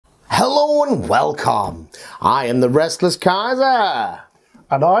Hello and welcome. I am the Restless Kaiser.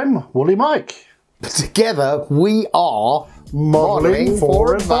 And I'm Wooly Mike. Together we are Modelling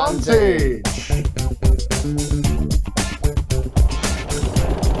for Advantage.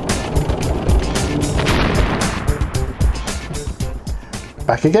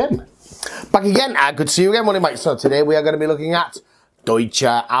 Back again. Back again. Good to see you again, Wooly Mike. So today we are going to be looking at Deutsche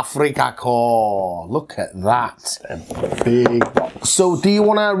Afrika Korps. Look at that. A big box. So do you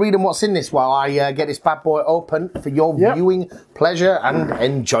want to read them what's in this while I get this bad boy open for your viewing pleasure and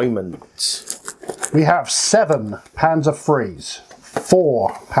enjoyment? We have 7 Panzer IIIs,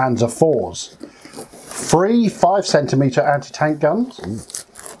 4 Panzer IVs, 3 5cm anti-tank guns,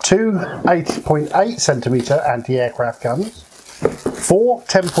 2 8.8cm anti-aircraft guns, 4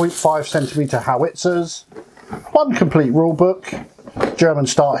 10.5cm howitzers, 1 complete rulebook, German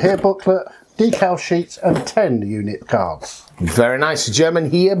Start Here booklet, decal sheets and 10 unit cards. Very nice.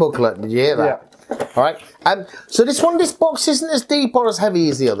 German Here booklet. Did you hear that? Yeah. All right. So this box isn't as deep or as heavy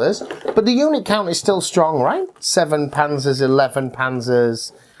as the others, but the unit count is still strong, right? 7 Panzers, 11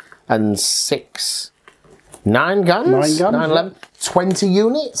 Panzers, and 9 guns. 11, 20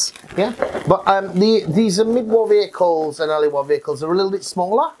 units. Yeah. But these are mid-war vehicles and early war vehicles. They're a little bit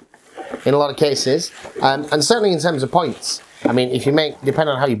smaller in a lot of cases, and certainly in terms of points. I mean, if you make,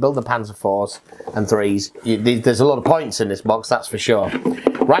 depending on how you build the Panzer IVs and 3s, there's a lot of points in this box, that's for sure.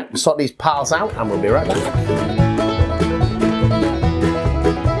 Right, we'll sort these piles out and we'll be right back.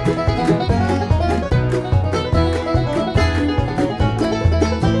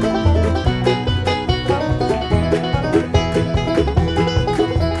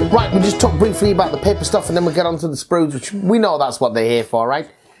 Right, we'll just talk briefly about the paper stuff and then we'll get on to the sprues, which we know that's what they're here for, right?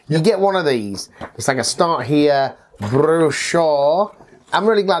 You get one of these. It's like a Start Here brochure. I'm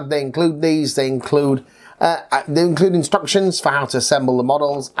really glad they include these. They include instructions for how to assemble the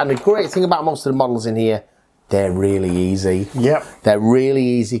models. And the great thing about most of the models in here, they're really easy. Yep. They're really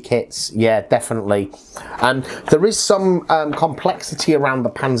easy kits. Yeah, definitely. And there is some complexity around the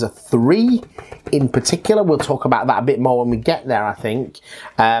Panzer III in particular. We'll talk about that a bit more when we get there, I think.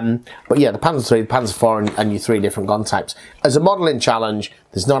 But yeah, the Panzer III, the Panzer IV, and your 3 different gun types. As a modelling challenge,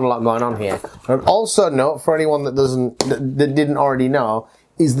 there's not a lot going on here. And also note, for anyone that didn't already know,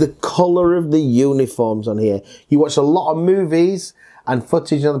 is the colour of the uniforms on here. You watch a lot of movies and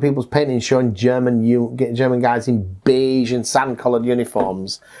footage of other people's painting showing German guys in beige and sand-coloured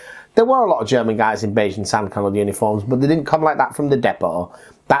uniforms. There were a lot of German guys in beige and sand-coloured uniforms, but they didn't come like that from the depot.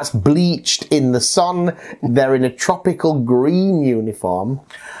 That's bleached in the sun. They're in a tropical green uniform.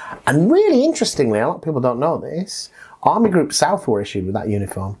 And really interestingly, a lot of people don't know this, Army Group South were issued with that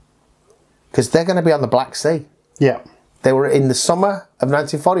uniform. Because they're going to be on the Black Sea. Yeah. They were in the summer of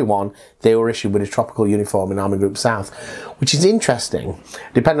 1941, they were issued with a tropical uniform in Army Group South, which is interesting.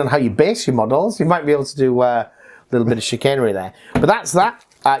 Depending on how you base your models, you might be able to do a little bit of chicanery there. But that's that.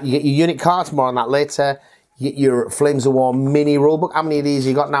 You get your unit cards, more on that later. You get your Flames of War mini rulebook. How many of these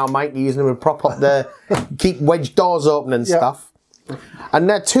you got now, Mike? You're using them to prop up the, keep wedge doors open and stuff. And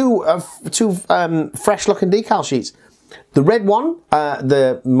they're two fresh looking decal sheets. The red one,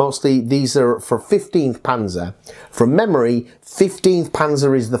 mostly these are for 15th Panzer. From memory, 15th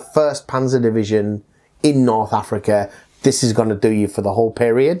Panzer is the 1st Panzer Division in North Africa. This is going to do you for the whole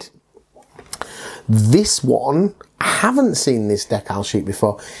period. This one, I haven't seen this decal sheet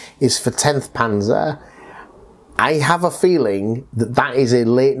before, is for 10th Panzer. I have a feeling that that is a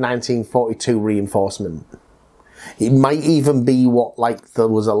late 1942 reinforcement. It might even be there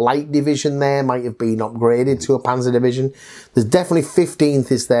was a light division there, might have been upgraded to a Panzer division. There's definitely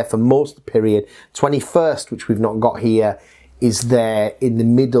 15th is there for most of the period. 21st, which we've not got here, is there in the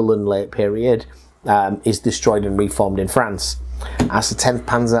middle and late period, is destroyed and reformed in France. As the 10th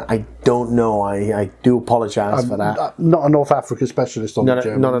Panzer, I don't know. I do apologise for that. Not a North Africa specialist on the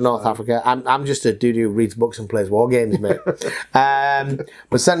Germans. Not a North Africa. I'm just a dude who reads books and plays war games, mate.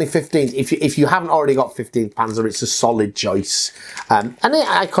 But certainly 15th. If you haven't already got 15th Panzer, it's a solid choice. And the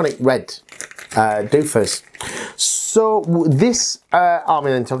iconic red doofus. So this army,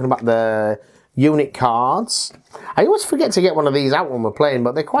 then talking about the unit cards. I always forget to get one of these out when we're playing,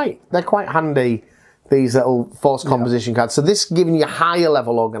 but they're quite handy. These little force composition cards. So this giving you higher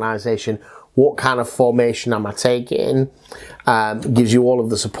level organisation. What kind of formation am I taking? Gives you all of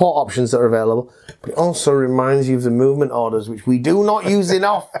the support options that are available. But it also reminds you of the movement orders, which we do not use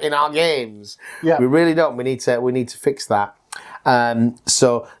enough in our games. Yeah. We really don't. We need to fix that.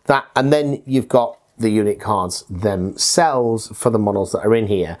 So that, and then you've got the unit cards themselves for the models that are in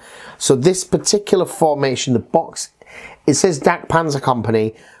here. So this particular formation, the box, it says DAK Panzer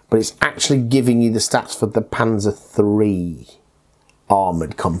Company, but it's actually giving you the stats for the Panzer III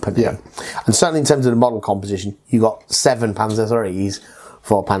armoured company. Yeah. And certainly in terms of the model composition, you got 7 Panzer IIIs,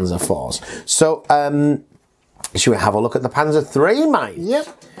 4 Panzer IVs. So, should we have a look at the Panzer III, Mike? Yep.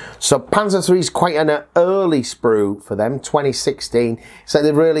 So Panzer III is quite an early sprue for them, 2016. So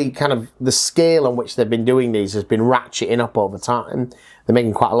they've really kind of, the scale on which they've been doing these has been ratcheting up over time. They're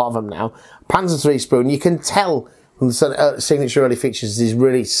making quite a lot of them now. Panzer III sprue, and you can tell from the signature early features, these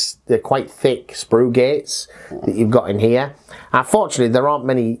really, they're quite thick sprue gates that you've got in here. Unfortunately, there aren't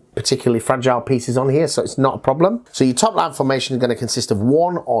many particularly fragile pieces on here, so it's not a problem. So your top line formation is going to consist of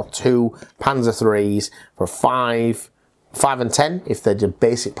 1 or 2 Panzer IIIs for 5 and 10, if they're just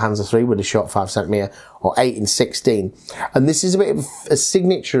basic Panzer III with a short 5cm, or 8 and 16. And this is a bit of a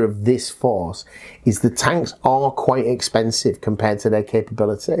signature of this force, is the tanks are quite expensive compared to their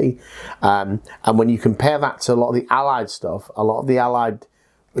capability. And when you compare that to a lot of the Allied stuff, a lot of the Allied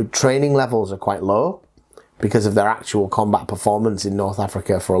training levels are quite low because of their actual combat performance in North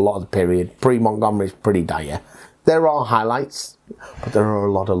Africa for a lot of the period. Pre-Montgomery is pretty dire. There are highlights, but there are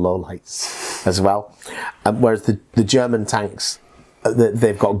a lot of lowlights as well. Whereas the German tanks,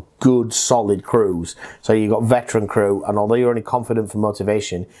 they've got good, solid crews. So you've got veteran crew, and although you're only confident for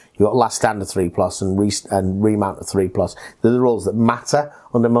motivation, you've got last stand of 3+, and remount of 3+. They're the rules that matter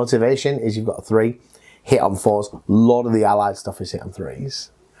under motivation, is you've got a 3, hit on 4s. A lot of the Allied stuff is hit on 3s.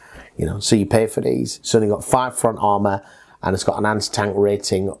 You know, so you pay for these. So you've got 5 front armour, and it's got an anti-tank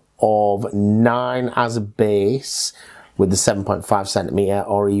rating of 9 as a base with the 7.5cm,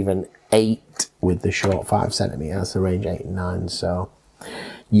 or even 8 with the short 5cm. That's the range 8 and 9. So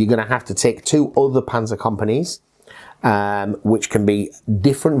you're going to have to take 2 other Panzer companies, which can be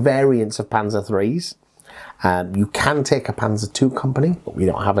different variants of Panzer IIIs. You can take a Panzer II company, but we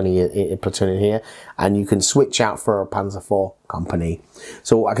don't have any platoon in here, and you can switch out for a Panzer IV company.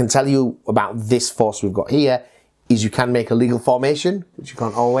 So what I can tell you about this force we've got here is you can make a legal formation, which you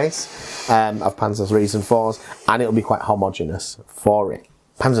can't always, of Panzer IIIs and IVs, and it'll be quite homogeneous for it.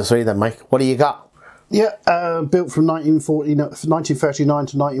 Panzer III then, Mike, what do you got? Yeah, built from 1939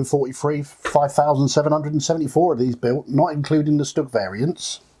 to 1943, 5,774 of these built, not including the Stug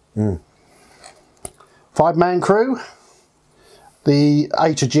variants. 5-man crew. The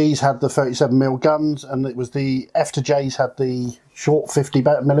A to Gs had the 37mm guns, and it was the F to Js had the short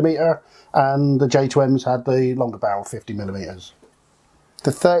 50mm, and the J to Ms had the longer barrel 50mm.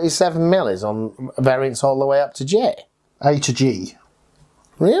 The 37mm is on variants all the way up to J? A to G.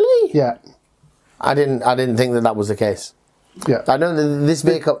 Really? Yeah. I didn't think that was the case. Yeah. I know that this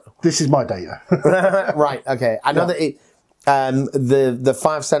vehicle... This is my data. Right, okay. I know that it... the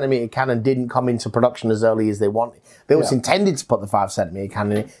 5cm cannon didn't come into production as early as they wanted. They was intended to put the 5cm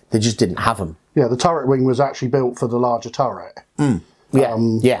cannon in, they just didn't have them. Yeah, the turret wing was actually built for the larger turret. Yeah,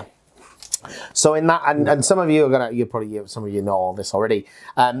 yeah. So in that, and some of you are gonna, some of you know all this already.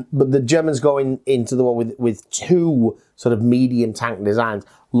 But the Germans going into the war with 2 sort of medium tank designs.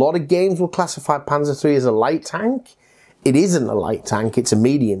 A lot of games will classify Panzer III as a light tank. It isn't a light tank; it's a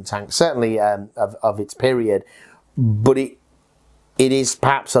medium tank, certainly of its period. But it is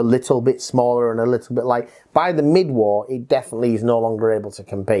perhaps a little bit smaller and a little bit light. By the mid-war, it definitely is no longer able to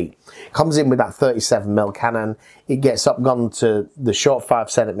compete. It comes in with that 37mm cannon. It gets upgunned to the short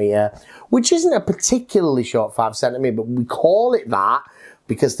 5cm, which isn't a particularly short 5cm, but we call it that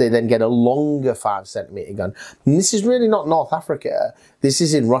because they then get a longer 5cm gun. And this is really not North Africa. This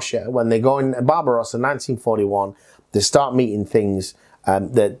is in Russia. When they go in Barbarossa, 1941, they start meeting things.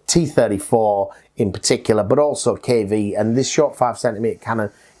 The T-34 in particular, but also KV, and this short 5cm cannon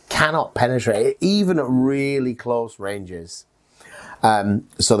cannot penetrate it, even at really close ranges.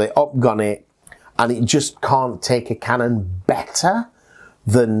 So they upgun it, and it just can't take a cannon better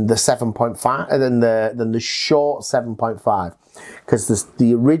than the 7.5, than the short 7.5, because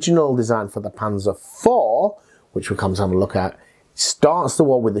the original design for the Panzer IV, which we'll come to have a look at, starts the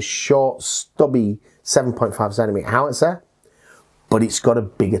war with a short, stubby 7.5cm howitzer, but it's got a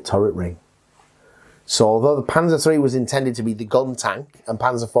bigger turret ring. So although the Panzer III was intended to be the gun tank and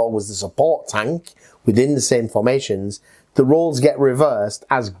Panzer IV was the support tank within the same formations, the roles get reversed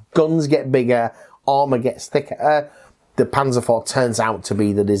as guns get bigger, armour gets thicker. The Panzer IV turns out to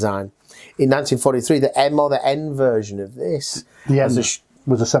be the design. In 1943, the M or the N version of this was a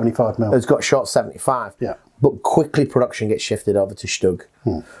 75mm. It's got short 75. Yeah. But quickly production gets shifted over to Stug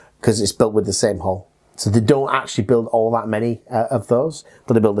because it's built with the same hull. So they don't actually build all that many of those,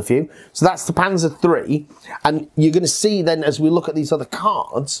 but they build a few. So that's the Panzer III. And you're going to see then, as we look at these other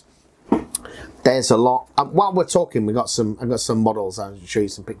cards, there's a lot. While we're talking, I've got some models. I'll show you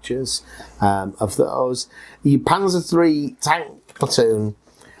some pictures of those. The Panzer III tank platoon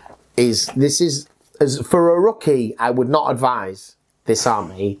is for a rookie, I would not advise this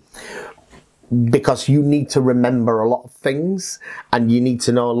army, because you need to remember a lot of things and you need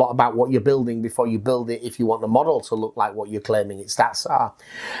to know a lot about what you're building before you build it if you want the model to look like what you're claiming its stats are.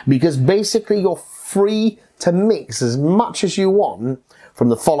 Because basically you're free to mix as much as you want from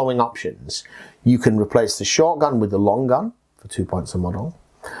the following options. You can replace the short gun with the long gun for 2 points a model.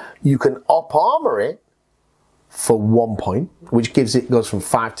 You can up armor it for 1 point, which goes from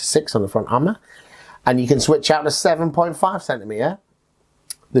 5 to 6 on the front armor. And you can switch out to 7.5 centimeter.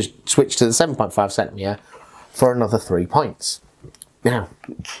 Switch to the 7.5 centimeter for another 3 points. Now,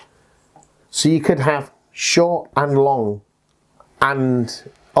 so you could have short and long and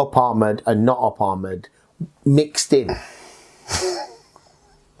up armored and not up armored mixed in.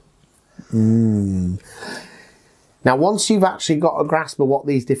 Now, once you've actually got a grasp of what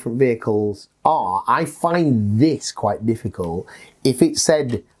these different vehicles are, I find this quite difficult. If it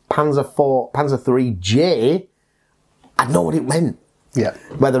said Panzer 3J, I'd know what it meant. Yeah.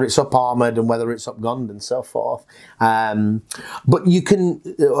 Whether it's up armoured and whether it's up gunned and so forth. But you can,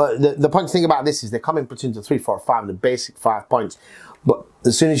 the point thing about this is they come in platoons of 3, 4, 5, the basic 5 points. But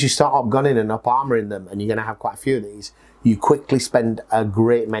as soon as you start up gunning and up armouring them, and you're going to have quite a few of these, you quickly spend a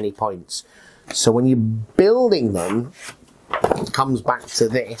great many points. So when you're building them, it comes back to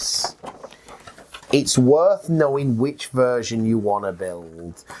this. It's worth knowing which version you want to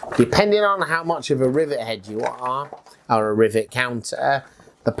build. Depending on how much of a rivet head you are, or a rivet counter,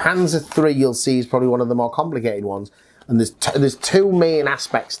 the Panzer III you'll see is probably one of the more complicated ones. And there's three main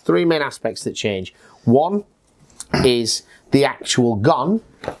aspects that change. One is the actual gun,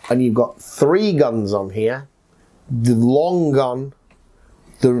 and you've got 3 guns on here. The long gun,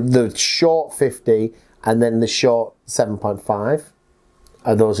 the short 50, and then the short 7.5.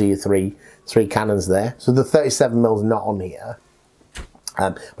 Those are your three cannons there. So the 37mm not on here.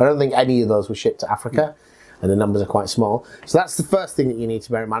 But I don't think any of those were shipped to Africa, and the numbers are quite small. So that's the first thing that you need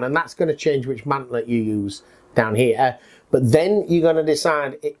to bear in mind, and that's going to change which mantlet you use down here. But then you're going to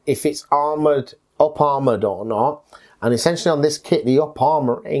decide if it's armoured, up armoured or not. And essentially on this kit, the up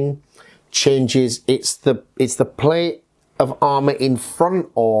armouring changes. It's the plate of armour in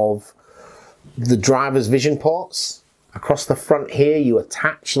front of the driver's vision ports. Across the front here, you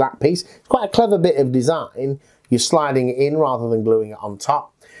attach that piece. It's quite a clever bit of design. You're sliding it in rather than gluing it on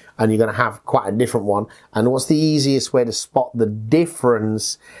top, and you're going to have quite a different one. And what's the easiest way to spot the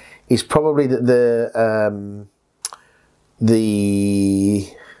difference is probably that the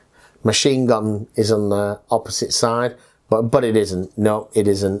machine gun is on the opposite side, but it isn't. No, it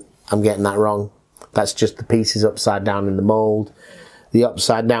isn't. I'm getting that wrong. That's just the pieces upside down in the mould. The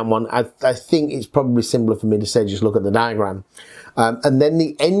upside down one, I think it's probably simpler for me to say just look at the diagram. And then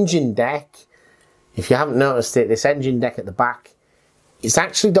the engine deck, if you haven't noticed it, this engine deck at the back, it's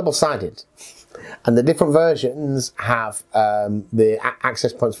actually double-sided. And the different versions have the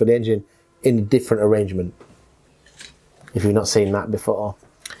access points for the engine in a different arrangement, if you've not seen that before.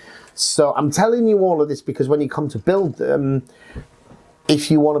 So I'm telling you all of this because when you come to build them,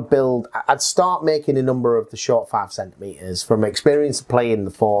 if you want to build, I'd start making a number of the short 5 centimeters. From experience of playing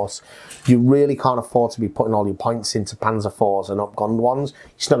the Force, you really can't afford to be putting all your points into Panzer IVs and upgunned ones.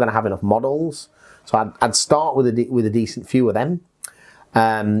 You're just not going to have enough models. So I'd start with a decent few of them,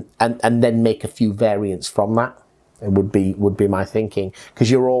 and then make a few variants from that. It would be my thinking, because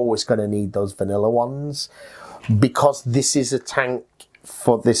you're always going to need those vanilla ones, because this is a tank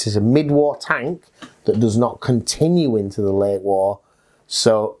this is a mid-war tank that does not continue into the late war.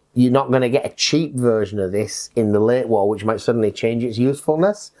 So you're not going to get a cheap version of this in the late war, which might suddenly change its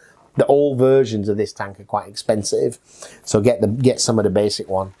usefulness. The old versions of this tank are quite expensive, so get some of the basic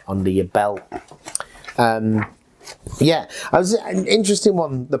one under your belt. Yeah, it was an interesting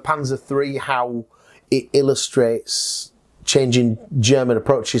one, the Panzer III, how it illustrates changing German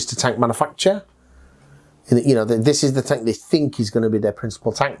approaches to tank manufacture. You know, this is the tank they think is going to be their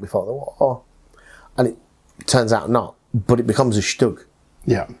principal tank before the war, and it turns out not. But it becomes a Stug.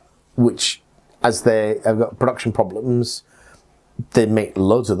 Yeah. Which, as they have got production problems, they make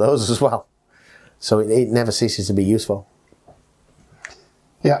loads of those as well. So it never ceases to be useful.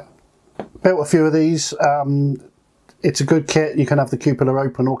 Yeah. Built a few of these. It's a good kit. You can have the cupola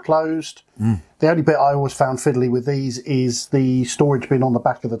open or closed. The only bit I always found fiddly with these is the storage bin on the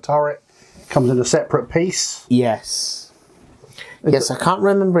back of the turret. Comes in a separate piece. Yes. Yes, I can't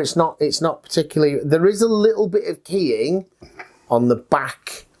remember. It's not particularly. There is a little bit of keying on the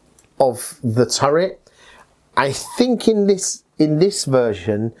back of the turret. I think in this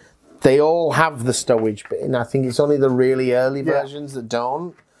version they all have the stowage bin. I think it's only the really early versions that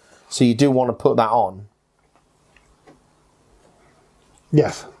don't. So you do want to put that on.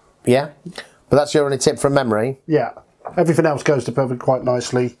 Yes. Yeah? But that's your only tip from memory? Yeah. Everything else goes together quite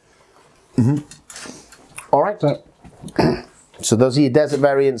nicely. All right. So those are your desert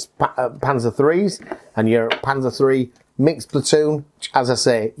variants, Panzer IIIs, and your Panzer III mixed platoon. As I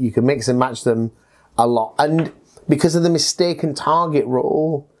say, you can mix and match them a lot. And because of the mistaken target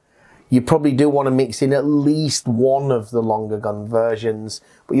rule, you probably do want to mix in at least one of the longer gun versions.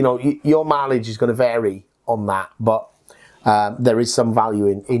 But, you know, your mileage is going to vary on that. But there is some value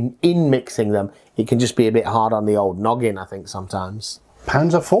in mixing them. It can just be a bit hard on the old noggin, I think, sometimes.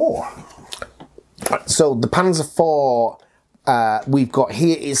 Panzer IV. So the Panzer IV we've got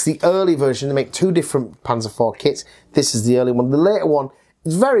here is the early version. They make two different Panzer IV kits. This is the early one. The later one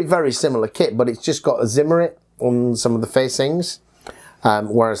is very, very similar kit, but it's just got a Zimmerit on some of the facings,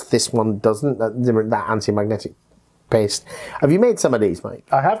 whereas this one doesn't. That anti-magnetic paste. Have you made some of these, Mike?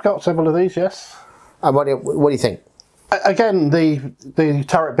 I have got several of these, yes. What do you think? Again, the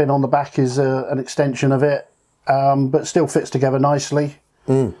turret bin on the back is an extension of it, but still fits together nicely.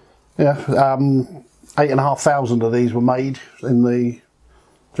 Yeah, 8,500 of these were made during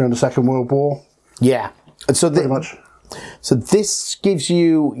the Second World War. Yeah, so pretty much. So this gives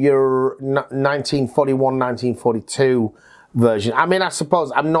you your 1941, 1942 version. I mean, I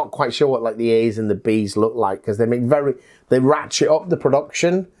suppose I'm not quite sure what like the A's and the B's look like, because they ratchet up the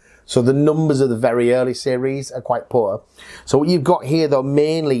production. So the numbers of the very early series are quite poor. So what you've got here though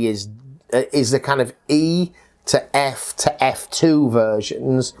mainly is the kind of E to F to F2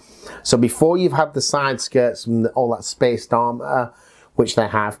 versions. So before you've had the side skirts and all that spaced armor, which they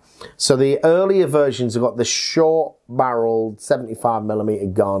have. So the earlier versions have got the short barreled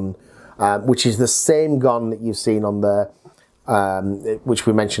 75mm gun, which is the same gun that you've seen on the, which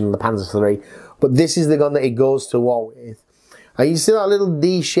we mentioned on the Panzer III. But this is the gun that it goes to war with. And you see that little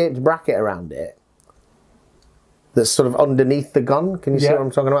D-shaped bracket around it? That's sort of underneath the gun. Can you see what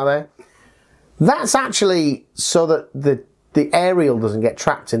I'm talking about there? That's actually so that the aerial doesn't get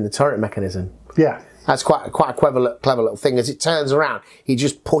trapped in the turret mechanism. Yeah. That's quite a clever little thing. As it turns around, he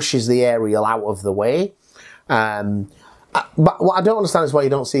just pushes the aerial out of the way. But what I don't understand is why you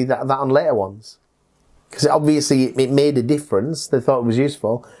don't see that on later ones. Because obviously it made a difference. They thought it was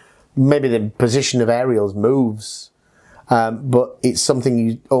useful. Maybe the position of aerials moves. But it's something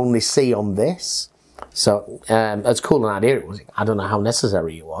you only see on this. So, as cool an idea it was, I don't know how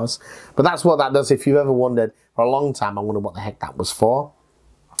necessary it was. But that's what that does. If you've ever wondered, for a long time, I wondered what the heck that was for.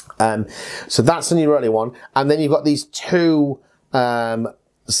 So that's in your early one. And then you've got these two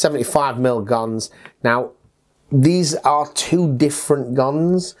 75mm guns. Now, these are two different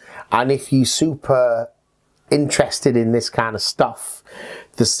guns. And if you're super interested in this kind of stuff,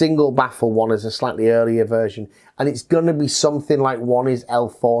 the single baffle one is a slightly earlier version, and it's going to be something like one is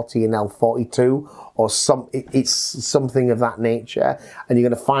L40 and L42, or it's something of that nature, and you're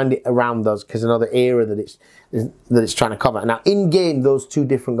going to find it around those because another era that it's trying to cover. Now, in game, those two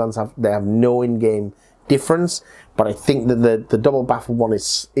different guns have no in-game difference, but I think that the double baffle one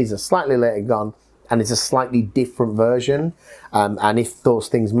is a slightly later gun, and it's a slightly different version. And if those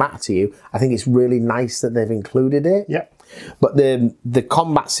things matter to you, I think it's really nice that they've included it. Yeah. But the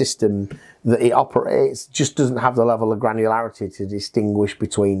combat system that it operates just doesn't have the level of granularity to distinguish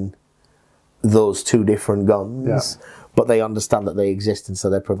between those two different guns. Yeah. But they understand that they exist, and so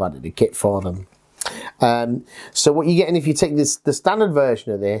they provided a kit for them. So what you're getting, if you take the standard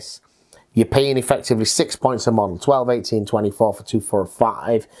version of this, you're paying effectively 6 points a model, 12, 18, 24 for 2, 4, or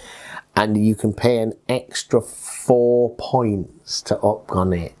 5. And you can pay an extra 4 points to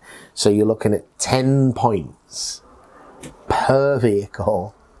upgun it. So you're looking at 10 points per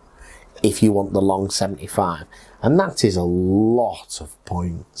vehicle if you want the long 75. And that is a lot of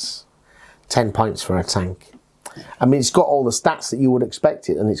points. 10 points for a tank. I mean, it's got all the stats that you would expect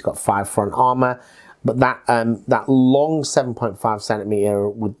it, and it's got 5 front armour. But that long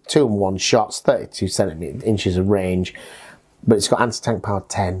 7.5cm with 2 and 1 shots, 32 inches of range. But it's got anti-tank power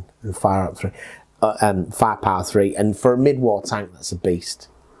 10 and firepower 3. And for a mid-war tank, that's a beast.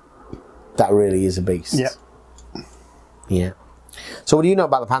 That really is a beast. Yeah. Yeah. So what do you know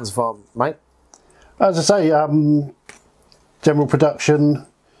about the Panzer IV, Mike? As I say, general production,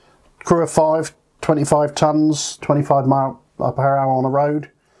 crew of 5, 25 tons, 25 mile per hour on the road.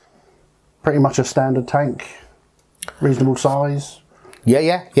 Pretty much a standard tank, reasonable size.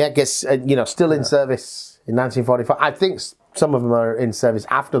 Yeah. I guess, still in service in 1945. I think some of them are in service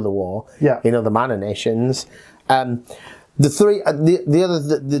after the war in other manor nations. One of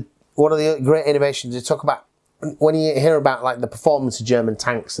the great innovations, they talk about when you hear about like the performance of German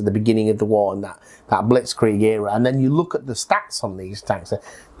tanks at the beginning of the war and that Blitzkrieg era, and then you look at the stats on these tanks,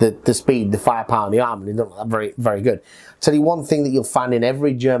 the speed, the firepower, and the armor, they don't look very, very good. I'll tell you one thing that you'll find in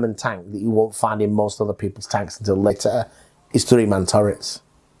every German tank that you won't find in most other people's tanks until later is 3-man turrets.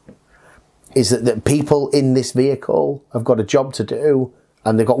 Is that people in this vehicle have got a job to do,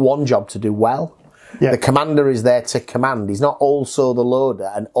 and they've got one job to do well. Yeah. The commander is there to command. He's not also the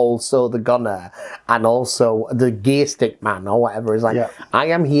loader and also the gunner and also the gear stick man or whatever. He's like, I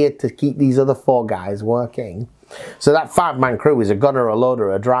am here to keep these other 4 guys working. So that 5-man crew is a gunner, a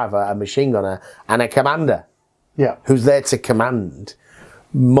loader, a driver, a machine gunner, and a commander. Yeah. Who's there to command.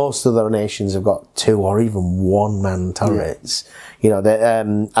 Most of the nations have got 2 or even 1-man turrets. You know,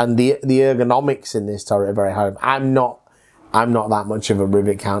 and the ergonomics in this turret are very high. I'm not that much of a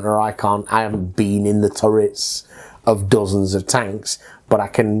rivet counter. I haven't been in the turrets of dozens of tanks, but I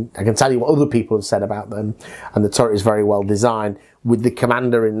can tell you what other people have said about them. And the turret is very well designed, with the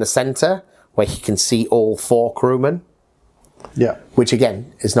commander in the center where he can see all 4 crewmen. Yeah. Which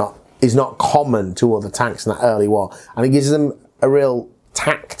again is not common to other tanks in that early war. And it gives them a real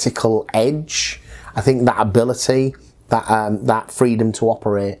tactical edge. I think that ability, that freedom to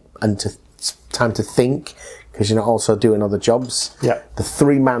operate and time to think, because you're not also doing other jobs. Yeah. The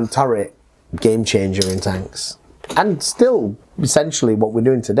 3-man turret, game changer in tanks. And still, essentially, what we're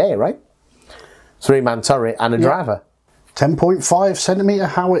doing today, right? 3-man turret and a driver. 10.5 centimetre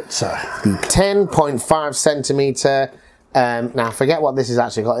howitzer. The 10.5 centimetre, now I forget what this is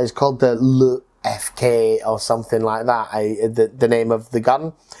actually called. It's called the FK or something like that, the name of the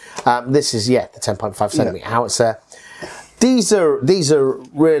gun. This is, the 10.5 centimetre howitzer. These are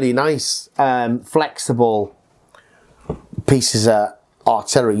really nice, flexible pieces of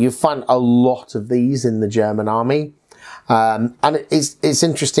artillery. You find a lot of these in the German army, and it's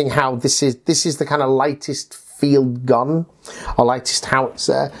interesting how this is the kind of lightest field gun or lightest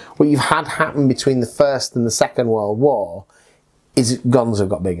howitzer. What you've had happen between the First and the Second World War is guns have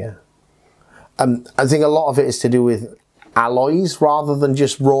got bigger. I think a lot of it is to do with alloys rather than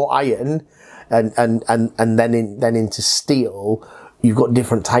just raw iron, and then into steel. You've got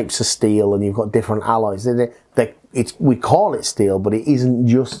different types of steel and you've got different alloys. We call it steel, but it isn't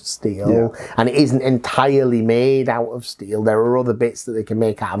just steel, and it isn't entirely made out of steel. There are other bits that they can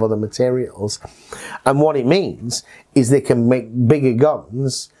make out of other materials. And what it means is they can make bigger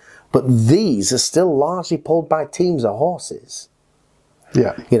guns, but these are still largely pulled by teams of horses.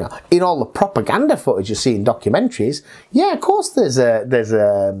 Yeah, you know, in all the propaganda footage you see in documentaries, of course there's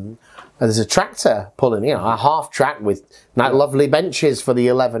a tractor pulling, you know, a half track with lovely benches for the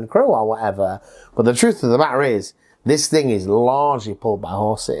 11 crew or whatever. But the truth of the matter is, this thing is largely pulled by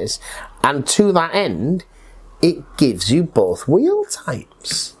horses, and to that end, it gives you both wheel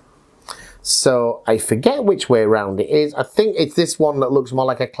types. So I forget which way around it is. I think it's this one that looks more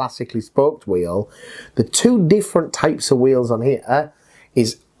like a classically spoked wheel. The 2 different types of wheels on here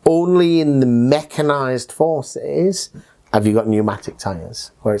is only in the mechanized forces have you got pneumatic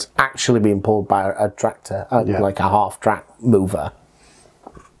tyres, where it's actually being pulled by a tractor, like a half-track mover.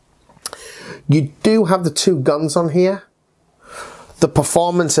 You do have the 2 guns on here. The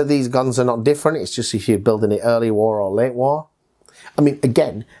performance of these guns are not different. It's just if you're building it early war or late war. I mean,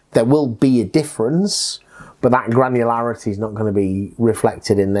 again, there will be a difference, but that granularity is not going to be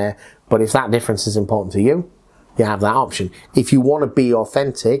reflected in there. But if that difference is important to you, you have that option. If you want to be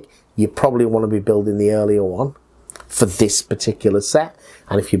authentic, you probably want to be building the earlier one for this particular set.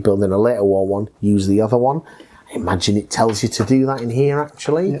 And if you're building a later war one, use the other one. I imagine it tells you to do that in here,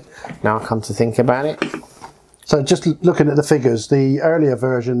 actually. Now I come to think about it. So just looking at the figures, the earlier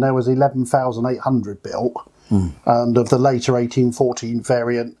version, there was 11,800 built. And of the later 1814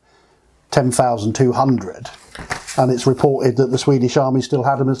 variant, 10,200. And it's reported that the Swedish Army still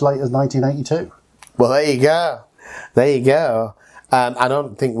had them as late as 1982. Well, there you go. There you go. I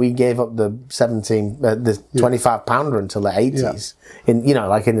don't think we gave up the 25 pounder until the 80s. In, you know,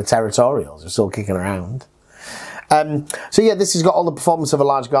 like in the territorials, we're still kicking around. So yeah, this has got all the performance of a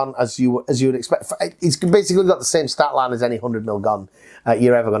large gun as you would expect. It's basically got the same stat line as any 100mm gun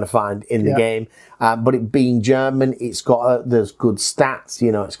you're ever going to find in the game. But it being German, it's got there's good stats.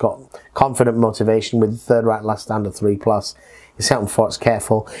 You know, it's got confident motivation with the 3rd right last stand of 3+. It's helping for it's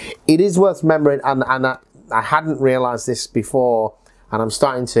careful. It is worth remembering, and I hadn't realised this before, and I'm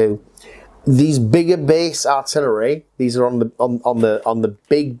starting to. These bigger base artillery, these are on the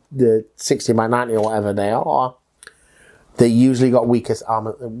big 60x90 or whatever they are. They usually got weakest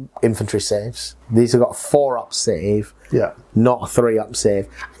armor infantry saves. These have got a 4-up save, not a 3-up save.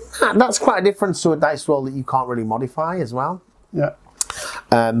 That's quite a difference to a dice roll that you can't really modify as well. Yeah.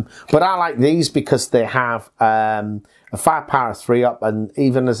 But I like these because they have a firepower of 3 up, and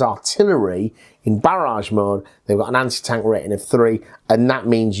even as artillery in barrage mode, they've got an anti-tank rating of 3, and that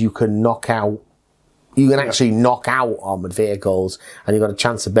means you can knock out. You can actually knock out armoured vehicles, and you've got a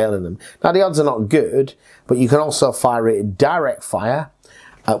chance of bailing them. Now, the odds are not good, but you can also fire it in direct fire,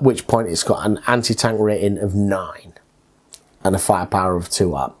 at which point it's got an anti-tank rating of 9 and a firepower of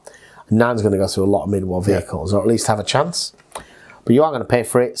 2 up. 9's going to go through a lot of mid-war vehicles, or at least have a chance. But you are going to pay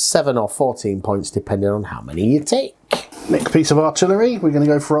for it 7 or 14 points, depending on how many you take. Next piece of artillery, we're going to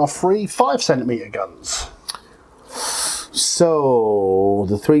go for our 3 5cm guns. So,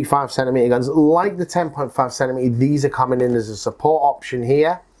 the 3 5cm guns, like the 10.5cm, these are coming in as a support option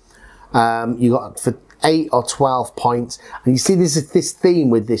here. You got for 8 or 12 points. And you see this theme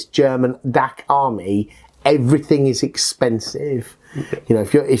with this German DAK army, everything is expensive. You know,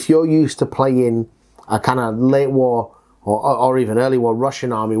 if you're used to playing a kind of late war or even early war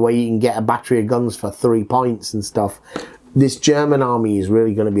Russian army where you can get a battery of guns for 3 points and stuff, this German army is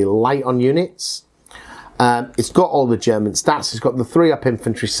really going to be light on units. It's got all the German stats. It's got the 3 up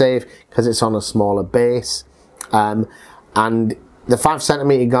infantry save because it's on a smaller base. And the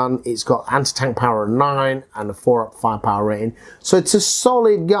 5cm gun, it's got anti-tank power of 9 and a 4 up firepower rating. So it's a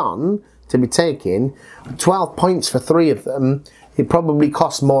solid gun to be taking. 12 points for 3 of them. It probably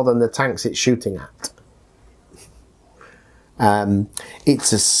costs more than the tanks it's shooting at.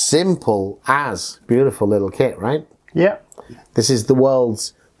 It's as simple as beautiful little kit, right? Yeah. This is the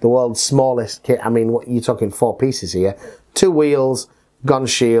world's smallest kit. I mean, what you're talking 4 pieces here: 2 wheels, gun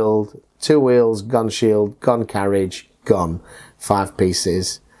shield, 2 wheels, gun shield, gun carriage, gun. 5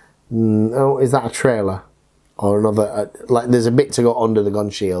 pieces. Oh, is that a trailer or another? Like, there's a bit to go under the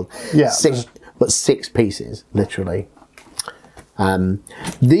gun shield. Yeah. But 6 pieces, literally.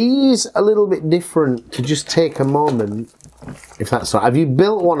 These a little bit different. To just take a moment, if that's right. Have you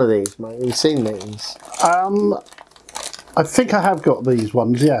built one of these, mate? Have you seen these? I think I have got these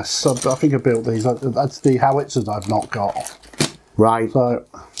ones, yes. I think I built these. That's the howitzers I've not got. Right.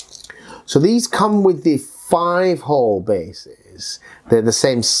 So these come with the 5-hole bases. They're the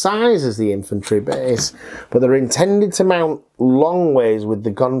same size as the infantry base, but they're intended to mount long ways with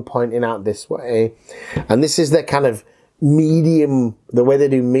the gun pointing out this way. And this is their kind of medium, the way they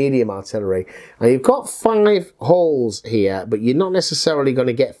do medium artillery. Now you've got 5 holes here, but you're not necessarily going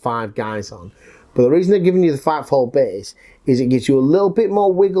to get 5 guys on. But the reason they're giving you the 5-hole base is it gives you a little bit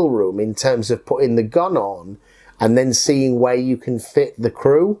more wiggle room in terms of putting the gun on and then seeing where you can fit the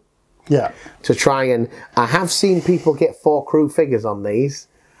crew. Yeah. To try and, I have seen people get 4 crew figures on these.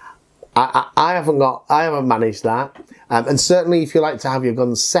 I haven't managed that. And certainly if you like to have your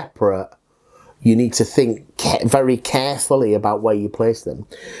guns separate, you need to think very carefully about where you place them.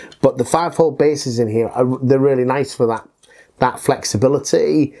 But the 5-hole bases in here, they're really nice for that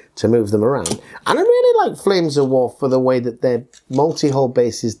flexibility to move them around. And I really like Flames of War for the way that they're multi-hole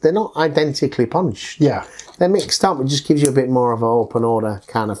bases. They're not identically punched. Yeah. They're mixed up. It just gives you a bit more of an open order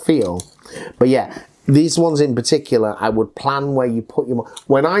kind of feel. But yeah, these ones in particular, I would plan where you put your...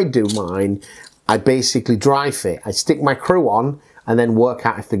 When I do mine, I basically dry fit. I stick my crew on and then work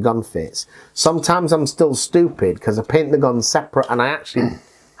out if the gun fits. Sometimes I'm still stupid because I paint the guns separate and I actually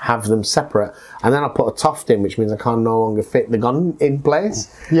have them separate, and then I put a tuft in, which means I can no longer fit the gun in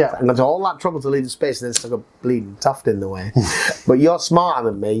place. Yeah. And I do all that trouble to leave the space and then stick a bleeding tuft in the way. But you're smarter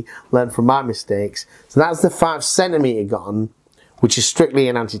than me, learn from my mistakes. So that's the 5cm gun, which is strictly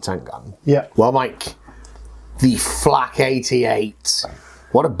an anti-tank gun. Yeah. Well, Mike, the Flak 88.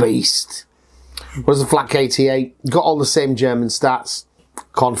 What a beast. What is the Flak 88? Got all the same German stats.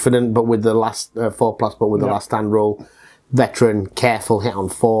 Confident, but with the last 4+, but with the last stand rule. Veteran, careful, hit on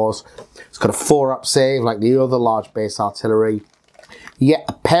 4s. It's got a 4-up save like the other large base artillery. You get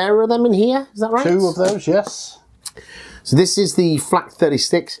a pair of them in here, is that right? 2 of those, yes. So this is the Flak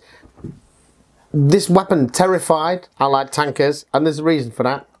 36. This weapon terrified allied tankers, and there's a reason for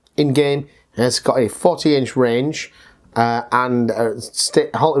that. In game, it's got a 40-inch range and a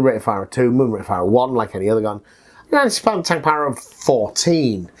halting rate of fire of 2, movement rate of fire of 1, like any other gun. And it's a tank power of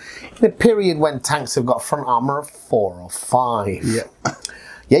 14. In a period when tanks have got front armour of 4 or 5. Yeah.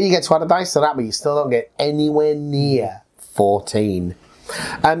 Yeah, you get to add a dice to that, but you still don't get anywhere near 14.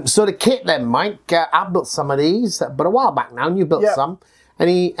 So the kit then, Mike, I've built some of these, but a while back now, and you built some.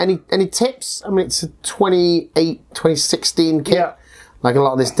 Any tips? I mean, it's a 2016 kit, like a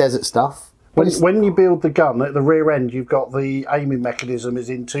lot of this desert stuff. When you build the gun, at the rear end, you've got the aiming mechanism is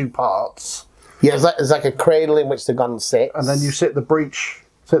in 2 parts. Yeah, it's like a cradle in which the gun sits. And then you sit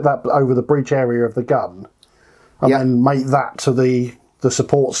that over the breech area of the gun, and then make that to the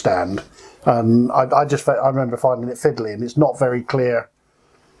support stand. And I remember finding it fiddly, and it's not very clear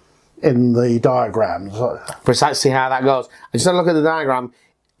in the diagrams. Precisely how that goes. I just had a look at the diagram.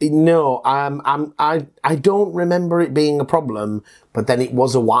 No, I don't remember it being a problem, but then it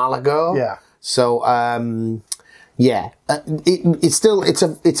was a while ago. Yeah. So yeah,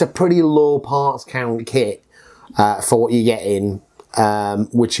 it's a pretty low parts count kit for what you're getting,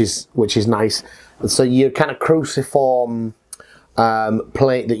 which is nice. So your kind of cruciform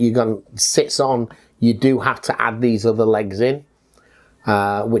plate that you're going to sits on, you do have to add these other legs in,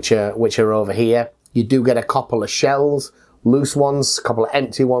 which are over here. You do get a couple of shells, loose ones, a couple of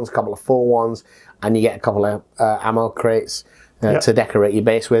empty ones, a couple of full ones, and you get a couple of ammo crates to decorate your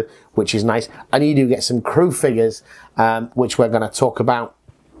base with, which is nice. And you do get some crew figures, which we're going to talk about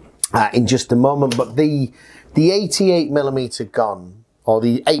in just a moment. But the 88mm gun, or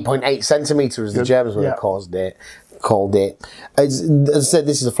the 8.8 centimeter, as the Germans would have called it. As I said,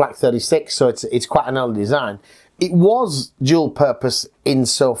 this is a Flak 36, so it's quite an old design. It was dual purpose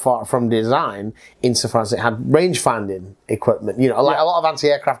insofar from design, insofar as it had range finding equipment. You know, like a lot of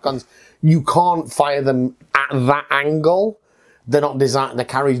anti-aircraft guns, you can't fire them at that angle. They're not designed, the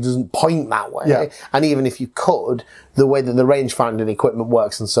carriage doesn't point that way. Yeah. And even if you could, the way that the range finding equipment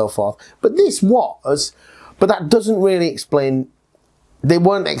works and so forth. But this was, but that doesn't really explain, they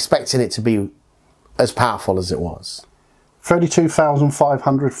weren't expecting it to be as powerful as it was.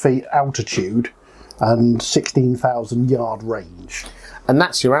 32,500 feet altitude and 16,000 yard range. And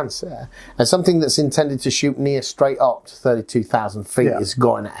that's your answer. And something that's intended to shoot near straight up to 32,000 feet is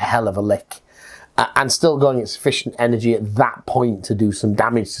going at a hell of a lick. And still going at sufficient energy at that point to do some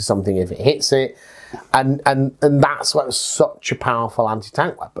damage to something if it hits it. And that's why it's such a powerful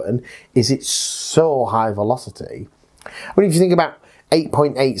anti-tank weapon, is it's so high velocity. I mean, if you think about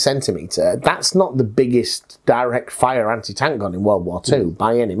 8.8 centimeter, that's not the biggest direct fire anti-tank gun in World War II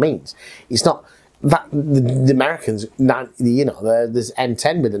by any means. It's not that the Americans, you know, there's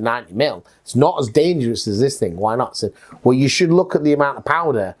M10 with a 90mm. It's not as dangerous as this thing. Why not? So, well, you should look at the amount of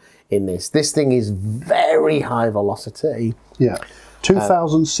powder in this. This thing is very high velocity. Yeah,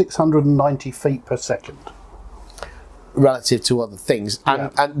 2,690 feet per second. Relative to other things.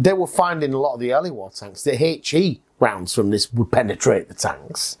 And they were finding a lot of the early war tanks, the HE rounds from this would penetrate the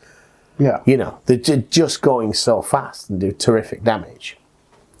tanks. Yeah. You know, they're just going so fast and do terrific damage.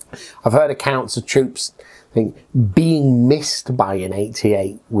 I've heard accounts of troops think being missed by an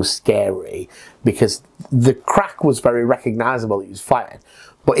 88 was scary because the crack was very recognisable. It was fired,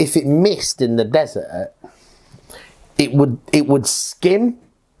 but if it missed in the desert, it would skim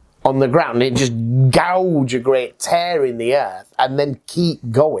on the ground. It just gouge a great tear in the earth and then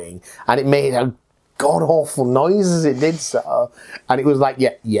keep going, and it made a god awful noise as it did so. And it was like,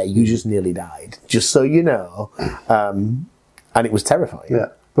 yeah, you just nearly died, just so you know. And it was terrifying. Yeah.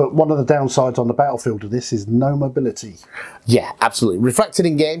 But one of the downsides on the battlefield of this is no mobility. Yeah, absolutely. Reflected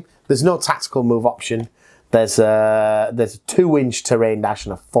in game, there's no tactical move option. There's a 2-inch terrain dash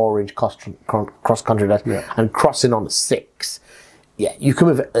and a 4-inch cross country dash, and crossing on a 6. Yeah, you can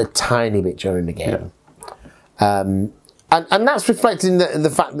move a tiny bit during the game. Yeah. And that's reflected in the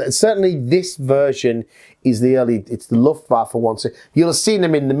fact that certainly this version is it's the Luftwaffe one. So you'll have seen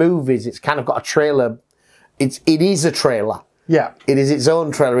them in the movies. It's kind of got a trailer. It is a trailer. Yeah. It is its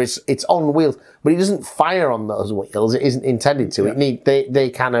own trailer. It's on wheels, but it doesn't fire on those wheels. It isn't intended to.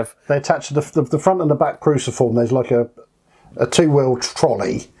 They attach to the front and the back cruciform. There's like a 2-wheel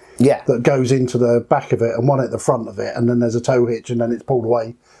trolley. Yeah. That goes into the back of it and one at the front of it, and then there's a tow hitch, and then it's pulled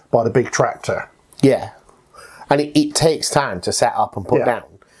away by the big tractor. Yeah. And it takes time to set up and put down.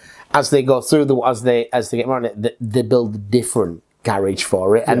 As they go through as they get around it, they build a different carriage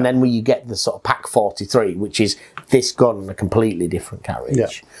for it, and then when you get the sort of Pack 43, which is this gun, a completely different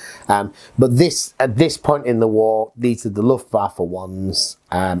carriage. Yeah. But at this point in the war, these are the Luftwaffe ones.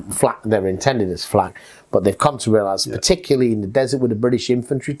 Flak, they're intended as flak, but they've come to realise, particularly in the desert with the British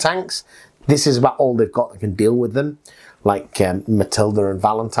infantry tanks, this is about all they've got that can deal with them. Like Matilda and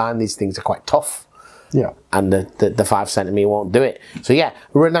Valentine, these things are quite tough. Yeah. And the 5cm won't do it. So yeah, a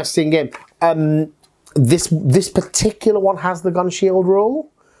really nice team game. This particular one has the gun shield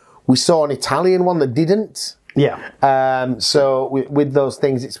rule. We saw an Italian one that didn't. Yeah. So with those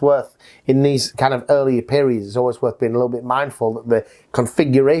things, it's worth, in these kind of earlier periods, it's always worth being a little bit mindful that the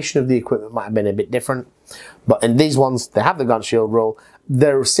configuration of the equipment might have been a bit different. But in these ones, they have the gun shield rule.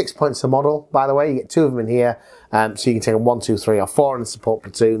 There are 6 points a model, by the way. You get 2 of them in here. So you can take a 1, 2, 3 or 4 in the support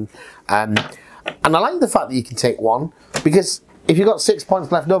platoon. And I like the fact that you can take 1, because if you've got 6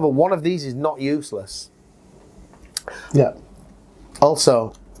 points left over, one of these is not useless. Yeah.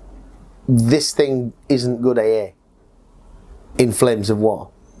 Also, this thing isn't good AA in Flames of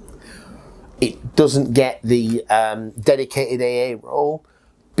War. It doesn't get the dedicated AA role,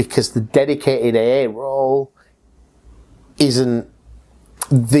 because the dedicated AA role isn't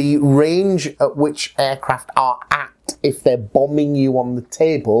the range at which aircraft are at if they're bombing you on the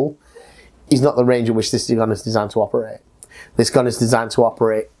table is not the range at which this gun is designed to operate. This gun is designed to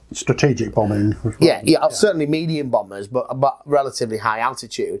operate strategic bombing. Yeah, certainly medium bombers, but relatively high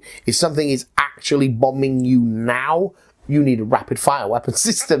altitude. If something is actually bombing you now, you need a rapid fire weapon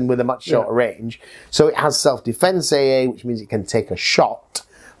system with a much shorter range. So it has self-defense AA, which means it can take a shot,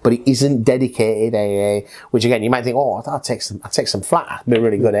 but it isn't dedicated AA, which again, you might think, oh, I'll take some flat, they're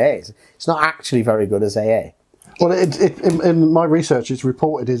really good AAs. It's not actually very good as AA. Well, in my research, it's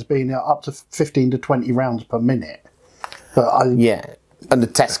reported as being up to 15 to 20 rounds per minute. But under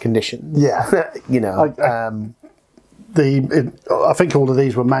test conditions. Yeah. You know. I think all of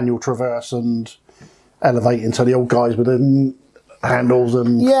these were manual traverse and elevating, so the old guys with the handles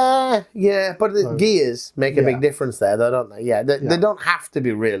and... Yeah, but the gears make a big difference there, though, don't they? Yeah, they don't have to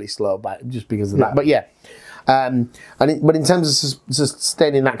be really slow just because of that. But yeah, but in terms of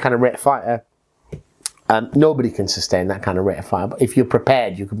sustaining that kind of rate of fire, nobody can sustain that kind of rate of fire. But if you're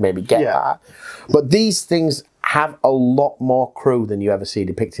prepared, you could maybe get that. But these things have a lot more crew than you ever see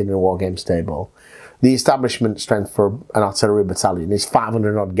depicted in a war game stable. The establishment strength for an artillery battalion is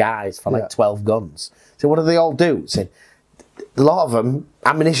 500 odd guys for like 12 guns. So what do they all do? So a lot of them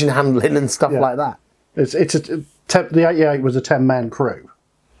ammunition handling and stuff like that. The 88 was a 10-man crew,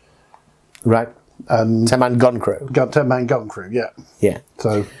 right? 10-man gun crew. 10-man gun crew. Yeah.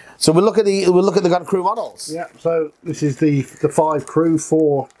 So we'll look at the gun crew models. Yeah. So this is the 5 crew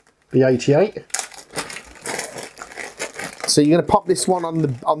for the 88. So you're going to pop this one on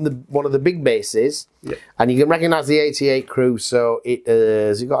the one of the big bases, and you can recognise the 88 crew. So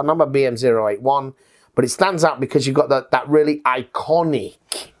you've got a number BM081, but it stands out because you've got that really iconic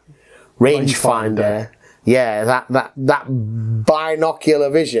rangefinder. Yeah, that binocular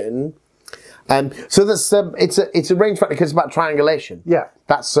vision. So that's it's a rangefinder because it's about triangulation. Yeah,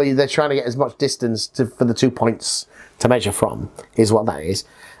 that's so they're trying to get as much distance for the 2 points to measure from is what that is.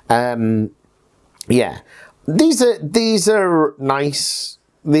 Yeah. These are nice.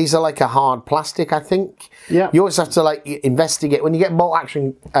 These are like a hard plastic, I think. Yeah. You always have to like investigate when you get bolt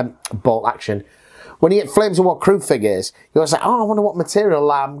action. When you get Flames of War crew figures, you always say, "Oh, I wonder what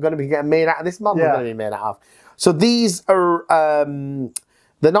material I'm going to be getting made out of this model. Going to be made out of." So these are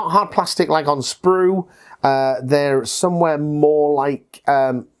they're not hard plastic like on sprue. They're somewhere more like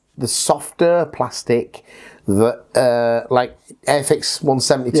the softer plastic that like Airfix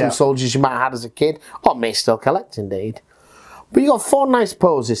 172 soldiers you might have had as a kid, or may still collect indeed. But you got 4 nice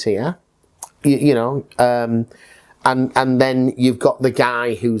poses here, you know, and then you've got the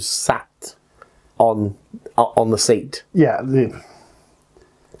guy who's sat on the seat. Yeah.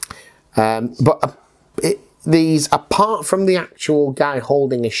 But these, apart from the actual guy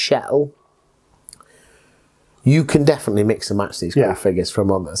holding a shell, you can definitely mix and match these crew figures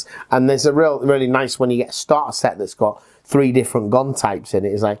from others. And there's a really nice when you get a starter set that's got 3 different gun types in it.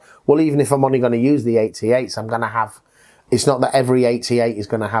 It's like, well, even if I'm only going to use the 88s, I'm going to have... It's not that every 88 is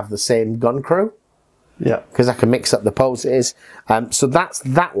going to have the same gun crew. Yeah. Because I can mix up the poses. So that's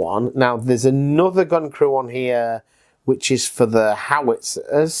that one. Now, there's another gun crew on here, which is for the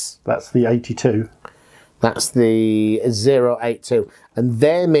howitzers. That's the 82. That's the 082. And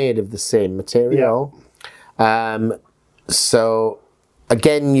they're made of the same material. Yeah. So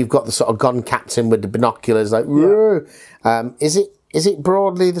again, you've got the sort of gun captain with the binoculars, like, is it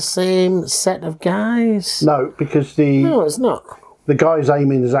broadly the same set of guys? No, because no, it's not. The guy's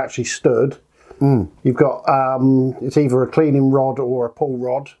aiming is actually stood. You've got it's either a cleaning rod or a pull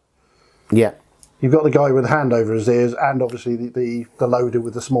rod. Yeah. You've got the guy with a hand over his ears, and obviously the loader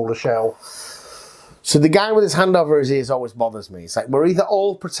with the smaller shell. So the guy with his hand over his ears always bothers me. It's like, we're either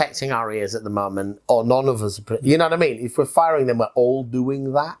all protecting our ears at the moment, or none of us, you know what I mean? If we're firing them, we're all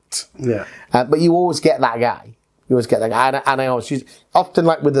doing that. Yeah. But you always get that guy. You always get that guy. And I always use, often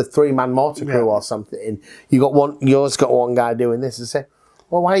like with a 3-man mortar crew or something, you always got one guy doing this and say,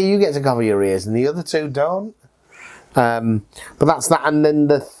 well, why do you get to cover your ears and the other 2 don't? But that's that. And then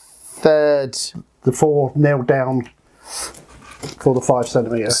the third... The 4 nailed down for the 5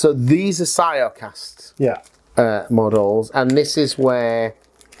 centimetre. So these are Siocast models, and this is where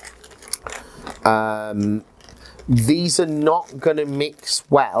these are not going to mix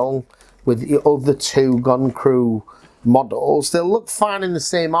well with the other 2 gun crew models. They'll look fine in the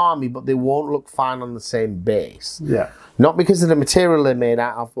same army, but they won't look fine on the same base. Yeah. Not because of the material they're made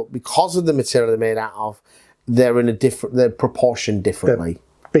out of, but because of the material they're made out of, they're proportioned differently.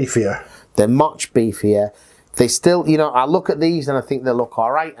 They're beefier. They're much beefier. They still, you know, I look at these and I think they look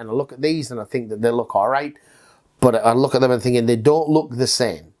all right, and I look at these and I think that they look all right, but I look at them and thinking they don't look the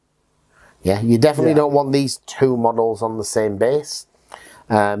same. Yeah, you definitely don't want these two models on the same base.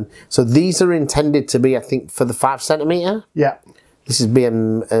 So these are intended to be, I think, for the 5cm. Yeah. This is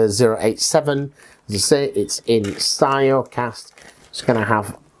BM087. As I say, it's in Cyocast. Just going to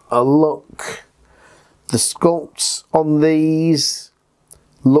have a look. The sculpts on these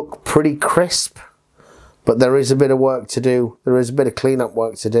look pretty crisp, but there is a bit of work to do. There is a bit of clean-up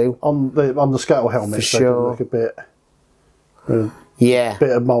work to do. On the scuttle helmet, for sure. Look a bit. Yeah.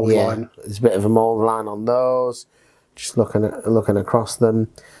 Bit of mould line. There's a bit of a mould line on those. Just looking across them.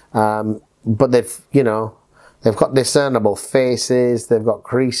 But they've, you know, they've got discernible faces. They've got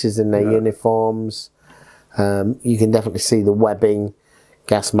creases in their uniforms. You can definitely see the webbing,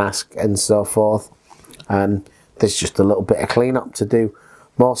 gas mask, and so forth. There's just a little bit of clean-up to do.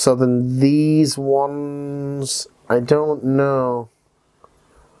 More so than these ones, I don't know.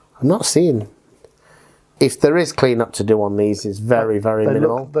 I'm not seeing. If there is clean-up to do on these, it's very, very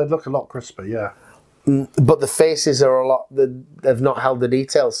minimal. They look a lot crisper, yeah. But the faces are a lot. They've not held the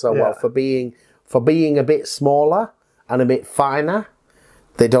details so well for being a bit smaller and a bit finer.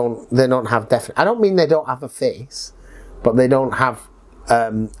 They don't have definite. I don't mean they don't have a face, but they don't have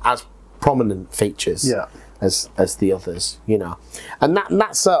as prominent features. Yeah. As the others, you know, and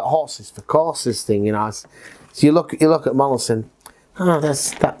that's a horses for courses thing, you know. So you look at models and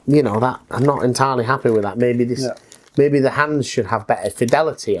that's that, you know, that I'm not entirely happy with that. Maybe this, maybe the hands should have better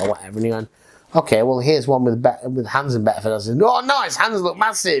fidelity or whatever. And you're going, okay, well here's one with hands and better fidelity. Oh no, his hands look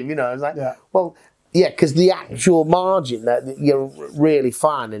massive, you know. It's like, well, yeah, because the actual margin that you're really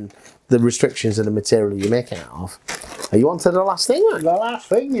finding the restrictions of the material you're making it of. Are you on to the last thing, man? The last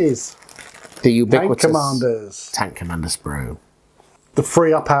thing is the ubiquitous Tank Commander sprue. The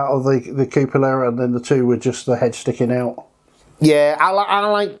 3 up out of the cupola, and then the 2 with just the head sticking out. Yeah, I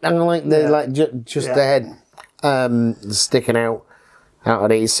like the just the head sticking out of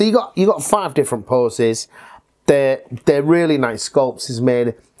these. So you got 5 different poses. They're really nice sculpts. It's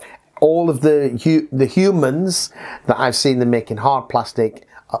made all of the humans that I've seen them making hard plastic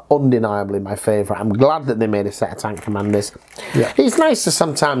are undeniably my favourite. I'm glad that they made a set of Tank Commanders. Yeah. It's nice to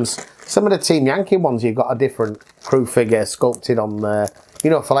sometimes, some of the Team Yankee ones, you've got a different crew figure sculpted on the, you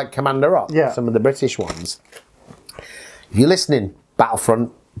know, for like Commander Up, some of the British ones. If you're listening,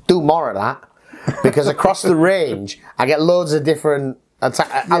 Battlefront, do more of that, because across the range, I get loads of different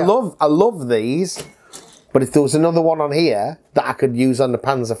I love these, but if there was another one on here that I could use on the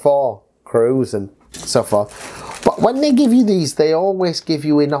Panzer IV crews and so forth. But when they give you these, they always give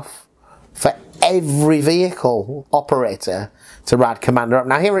you enough for every vehicle operator to ride Commander Up.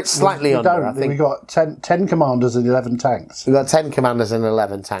 Now here it's slightly under, I think. We've got 10 commanders and 11 tanks. We've got 10 commanders and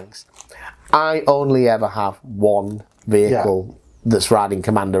 11 tanks. I only ever have one vehicle that's riding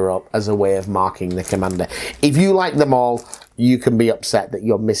Commander Up as a way of marking the commander. If you like them all, you can be upset that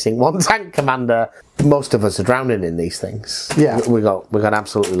you're missing one tank commander. Most of us are drowning in these things. Yeah. We got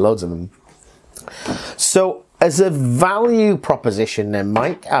absolutely loads of them. So as a value proposition then,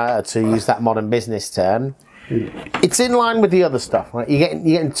 Mike, to use that modern business term, it's in line with the other stuff, right? You're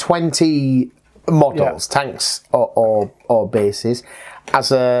getting 20 models, tanks or bases.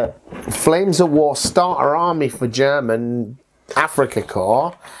 As a Flames of War starter army for German Africa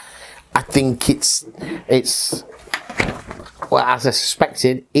Corps, I think it's well, as I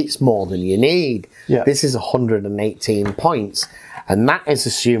suspected, it's more than you need. Yeah. This is 118 points, and that is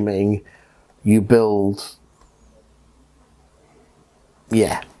assuming you build,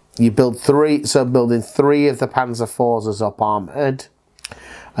 you build 3. So building 3 of the Panzer IVs as up armoured,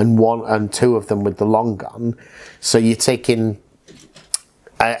 and 2 of them with the long gun. So you're taking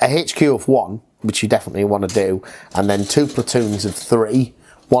a HQ of 1, which you definitely want to do, and then 2 platoons of 3.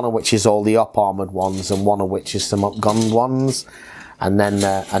 One of which is all the up-armoured ones, and one of which is some up-gunned ones, and then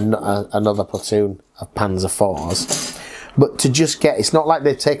another platoon of Panzer IVs. But to just get, it's not like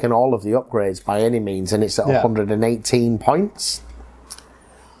they've taken all of the upgrades by any means, and it's at 118 points.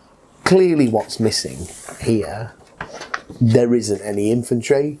 Clearly what's missing here, there isn't any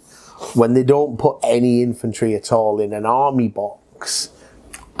infantry. When they don't put any infantry at all in an army box,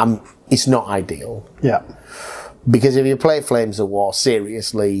 it's not ideal. Yeah. Because if you play Flames of War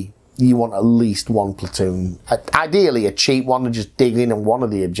seriously, you want at least 1 platoon. Ideally a cheap one to just dig in on one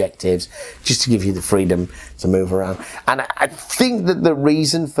of the objectives, just to give you the freedom to move around. And I think that the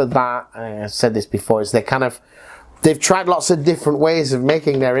reason for that, I've said this before, is they've tried lots of different ways of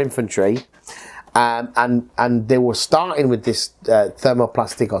making their infantry. And they were starting with this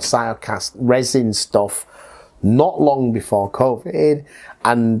thermoplastic or Cyocast resin stuff not long before COVID,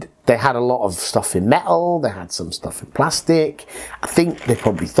 and they had a lot of stuff in metal, they had some stuff in plastic. I think they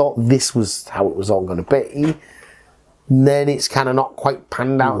probably thought this was how it was all going to be. then it's kind of not quite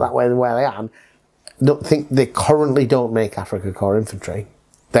panned out that way where they are. Don't think they currently don't make Afrika Korps infantry.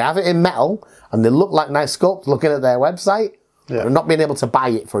 They have it in metal, and they look like nice sculpts looking at their website. Yeah. I've not been able to buy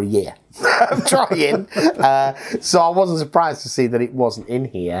it for a year. I'm trying. So I wasn't surprised to see that it wasn't in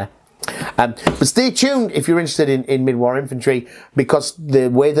here. But stay tuned if you're interested in mid-war infantry, because the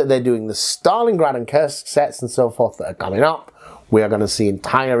way that they're doing the Stalingrad and Kursk sets and so forth that are coming up, we are going to see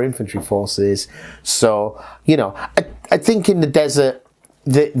entire infantry forces. So, you know, I think in the desert,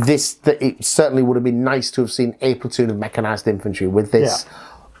 that it certainly would have been nice to have seen a platoon of mechanized infantry with this. Yeah.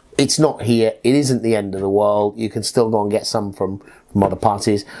 It's not here. It isn't the end of the world. You can still go and get some from other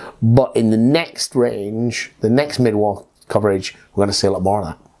parties. But in the next range, the next mid-war coverage, we're going to see a lot more of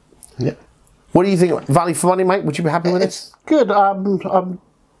that. Yeah. What do you think? Value for money, Mike? Would you be happy with this? Good. I've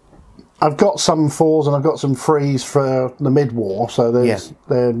got some 4s and I've got some 3s for the mid-war, so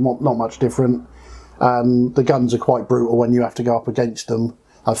they're not much different. The guns are quite brutal when you have to go up against them.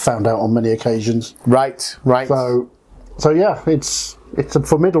 I've found out on many occasions. Right, right. So yeah, it's a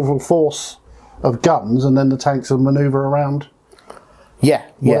formidable force of guns, and then the tanks will manoeuvre around. Yeah,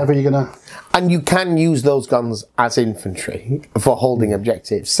 whatever you're gonna. And you can use those guns as infantry for holding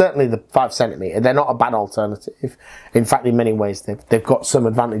objectives. Certainly the 5cm, they're not a bad alternative. In fact, in many ways, they've got some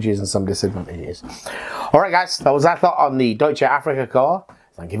advantages and some disadvantages. All right, guys, that was our thought on the Deutsche Afrika Korps.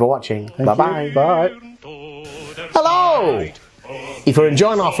 Thank you for watching. Bye-bye. Bye. Hello! If you're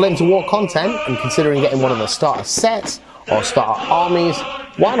enjoying our Flame to War content and considering getting one of the starter sets or starter armies,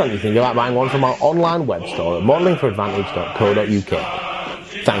 why don't you think about buying one from our online web store at modelingforadvantage.co.uk.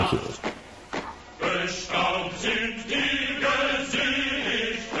 Thank you.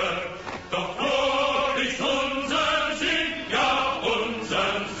 Doch wo ist unser Sieg? Ja,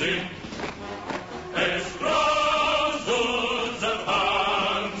 unser Sieg.